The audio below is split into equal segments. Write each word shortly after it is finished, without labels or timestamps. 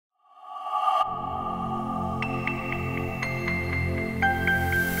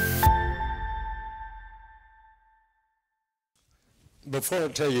Before I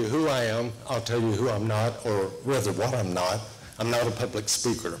tell you who I am, I'll tell you who I'm not, or rather what I'm not. I'm not a public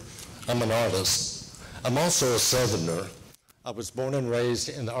speaker. I'm an artist. I'm also a Southerner. I was born and raised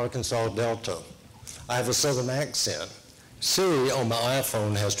in the Arkansas Delta. I have a Southern accent. Siri on my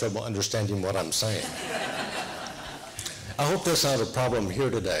iPhone has trouble understanding what I'm saying. I hope that's not a problem here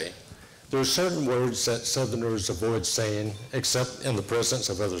today. There are certain words that Southerners avoid saying, except in the presence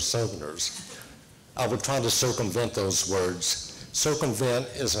of other Southerners. I would try to circumvent those words. Circumvent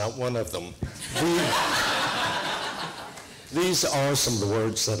is not one of them. These are some of the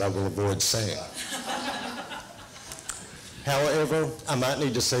words that I will avoid saying. However, I might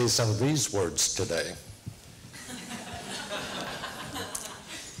need to say some of these words today.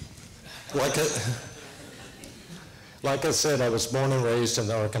 Like I said, I was born and raised in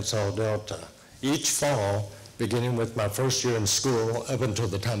the Arkansas Delta. Each fall, beginning with my first year in school up until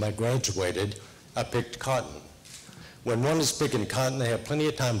the time I graduated, I picked cotton. When one is picking cotton, they have plenty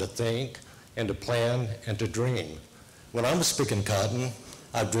of time to think and to plan and to dream. When I was picking cotton,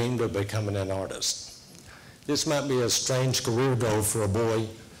 I dreamed of becoming an artist. This might be a strange career goal for a boy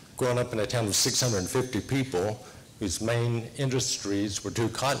growing up in a town of 650 people whose main industries were 2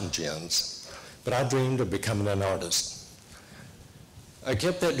 cotton gins, but I dreamed of becoming an artist. I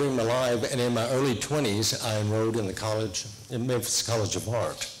kept that dream alive, and in my early 20s, I enrolled in Memphis College of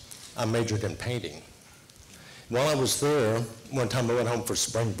Art. I majored in painting. While I was there, one time I went home for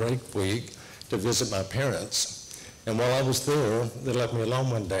spring break week to visit my parents, and while I was there, they left me alone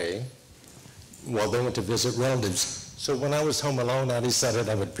one day while they went to visit relatives. So when I was home alone, I decided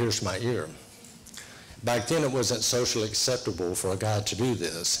I would pierce my ear. Back then, it wasn't socially acceptable for a guy to do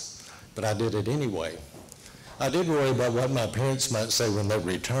this, but I did it anyway. I did worry about what my parents might say when they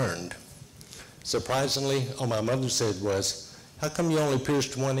returned. Surprisingly, all my mother said was, "How come you only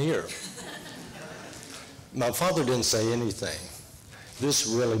pierced one ear?" My father didn't say anything. This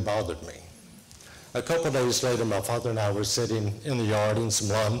really bothered me. A couple days later, my father and I were sitting in the yard in some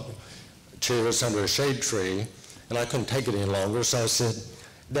lawn chairs under a shade tree, and I couldn't take it any longer, so I said,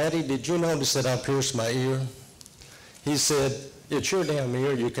 "Daddy, did you notice that I pierced my ear?" He said, "It's your damn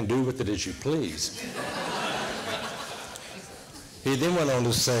ear, you can do with it as you please." He then went on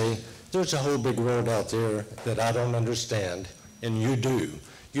to say, "There's a whole big world out there that I don't understand, and you do.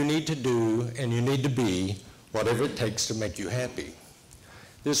 You need to do and you need to be whatever it takes to make you happy."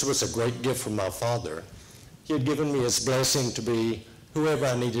 This was a great gift from my father. He had given me his blessing to be whoever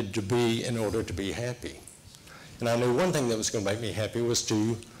I needed to be in order to be happy. And I knew one thing that was going to make me happy was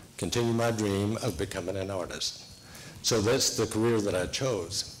to continue my dream of becoming an artist. So that's the career that I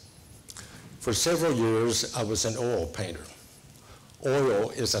chose. For several years, I was an oil painter. Oil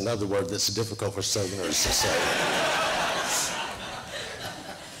is another word that's difficult for Southerners to say.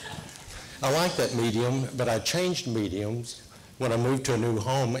 I like that medium, but I changed mediums when I moved to a new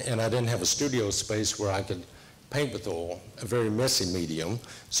home and I didn't have a studio space where I could paint with oil, a very messy medium,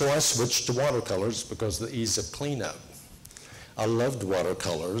 so I switched to watercolors because of the ease of cleanup. I loved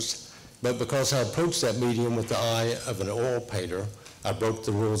watercolors, but because I approached that medium with the eye of an oil painter, I broke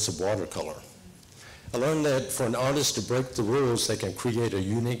the rules of watercolor. I learned that for an artist to break the rules, they can create a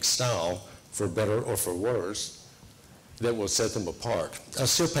unique style, for better or for worse, that will set them apart. I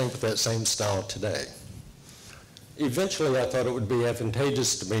still paint with that same style today. Eventually, I thought it would be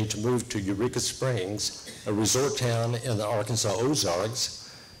advantageous to me to move to Eureka Springs, a resort town in the Arkansas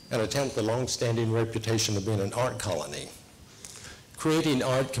Ozarks, and a town with a long-standing reputation of being an art colony. Creating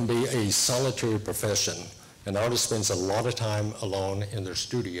art can be a solitary profession. An artist spends a lot of time alone in their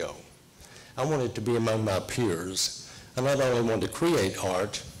studio. I wanted to be among my peers. I not only wanted to create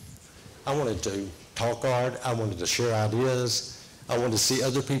art, I wanted to talk art, I wanted to share ideas, I wanted to see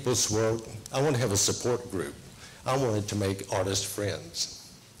other people's work, I wanted to have a support group. I wanted to make artist friends.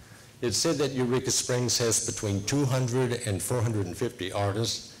 It's said that Eureka Springs has between 200 and 450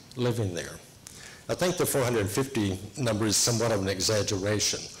 artists living there. I think the 450 number is somewhat of an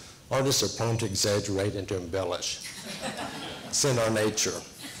exaggeration. Artists are prone to exaggerate and to embellish. It's in our nature.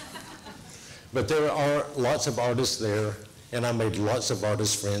 But there are lots of artists there, and I made lots of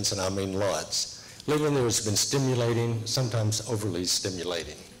artist friends, and I mean lots. Living there has been stimulating, sometimes overly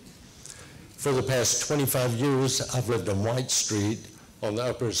stimulating. For the past 25 years, I've lived on White Street on the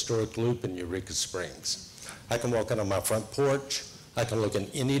Upper Historic Loop in Eureka Springs. I can walk out on my front porch, I can look in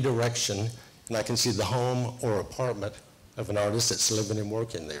any direction, and I can see the home or apartment of an artist that's living and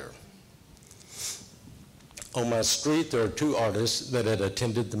working there. On my street, there are 2 artists that had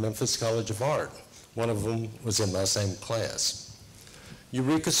attended the Memphis College of Art. One of them was in my same class.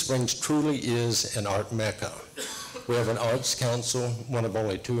 Eureka Springs truly is an art mecca. We have an arts council, one of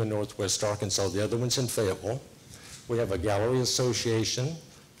only 2 in Northwest Arkansas, the other one's in Fayetteville. We have a gallery association.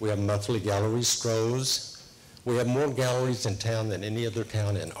 We have monthly gallery strolls. We have more galleries in town than any other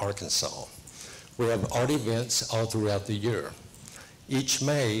town in Arkansas. We have art events all throughout the year. Each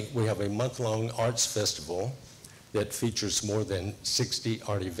May, we have a month-long arts festival that features more than 60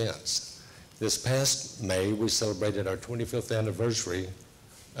 art events. This past May, we celebrated our 25th anniversary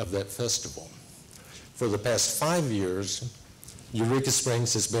of that festival. For the past 5 years, Eureka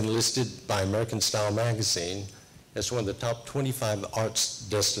Springs has been listed by American Style magazine as one of the top 25 arts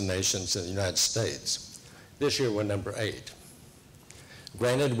destinations in the United States. This year, we're number 8.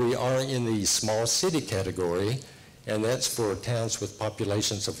 Granted, we are in the small city category, and that's for towns with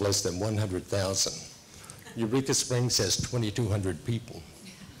populations of less than 100,000. Eureka Springs has 2,200 people.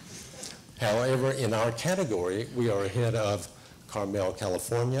 However, in our category, we are ahead of Carmel,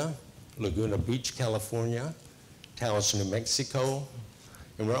 California, Laguna Beach, California, Taos, New Mexico,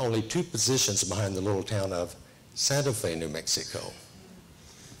 and we're only 2 positions behind the little town of Santa Fe, New Mexico.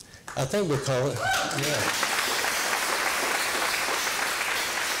 I think because,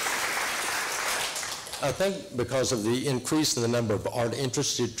 I think because of the increase in the number of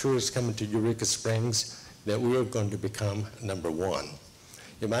art-interested tourists coming to Eureka Springs, that we are going to become number 1.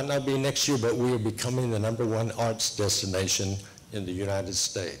 It might not be next year, but we are becoming the number 1 arts destination in the United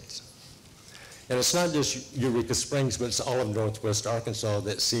States. And it's not just Eureka Springs, but it's all of Northwest Arkansas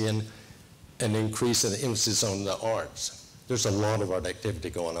that's seeing an increase in the emphasis on the arts. There's a lot of art activity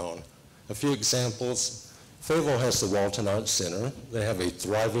going on. A few examples: Fayetteville has the Walton Arts Center. They have a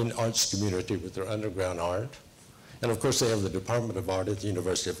thriving arts community with their underground art. And of course, they have the Department of Art at the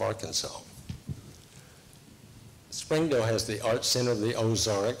University of Arkansas. Springdale has the Art Center of the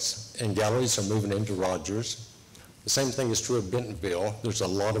Ozarks, and galleries are moving into Rogers. The same thing is true of Bentonville. There's a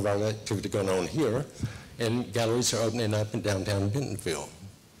lot of art activity going on here, and galleries are opening up in downtown Bentonville.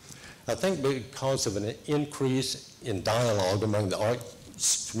 I think because of an increase in dialogue among the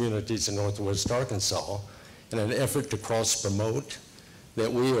arts communities in Northwest Arkansas, and an effort to cross-promote,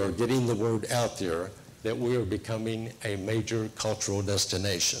 that we are getting the word out there that we are becoming a major cultural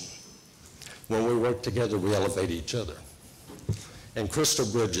destination. When we work together, we elevate each other. And Crystal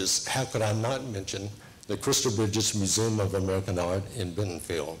Bridges, how could I not mention the Crystal Bridges Museum of American Art in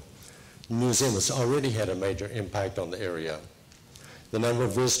Bentonville? The museum has already had a major impact on the area. The number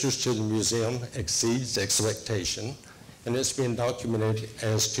of visitors to the museum exceeds expectation, and it's been documented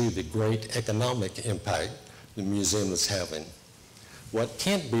as to the great economic impact the museum is having. What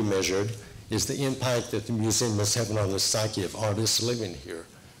can't be measured is the impact that the museum is having on the psyche of artists living here.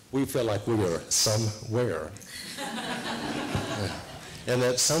 We feel like we are somewhere. And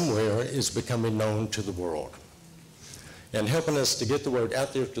that somewhere is becoming known to the world. And helping us to get the word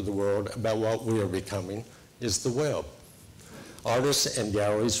out there to the world about what we are becoming is the web. Artists and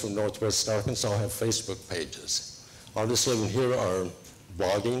galleries from Northwest Arkansas have Facebook pages. Artists living here are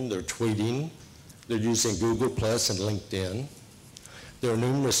blogging, they're tweeting, they're using Google Plus and LinkedIn. There are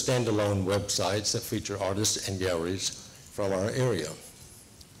numerous standalone websites that feature artists and galleries from our area.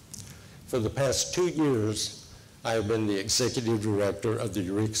 For the past 2 years, I have been the executive director of the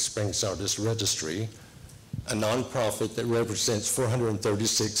Eureka Springs Artist Registry, a nonprofit that represents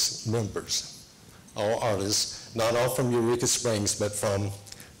 436 members, all artists, not all from Eureka Springs, but from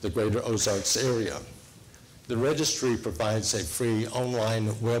the greater Ozarks area. The registry provides a free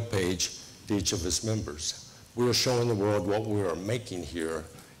online webpage to each of its members. We are showing the world what we are making here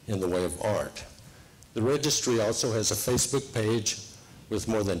in the way of art. The registry also has a Facebook page with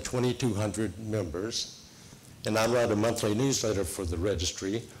more than 2,200 members, and I write a monthly newsletter for the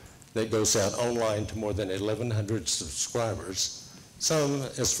registry that goes out online to more than 1,100 subscribers, some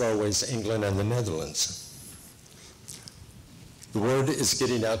as far away as England and the Netherlands. The word is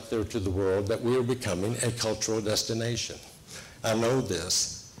getting out there to the world that we are becoming a cultural destination. I know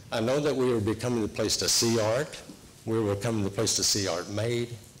this. I know that we are becoming the place to see art. We are becoming the place to see art made.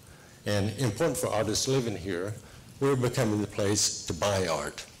 And important for artists living here, we're becoming the place to buy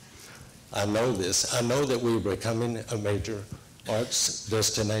art. I know this. I know that we're becoming a major arts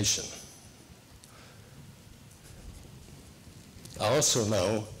destination. I also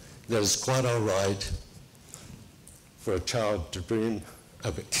know that it's quite all right for a child to dream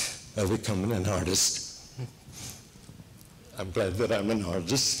of becoming an artist. I'm glad that I'm an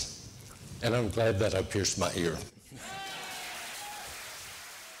artist, and I'm glad that I pierced my ear.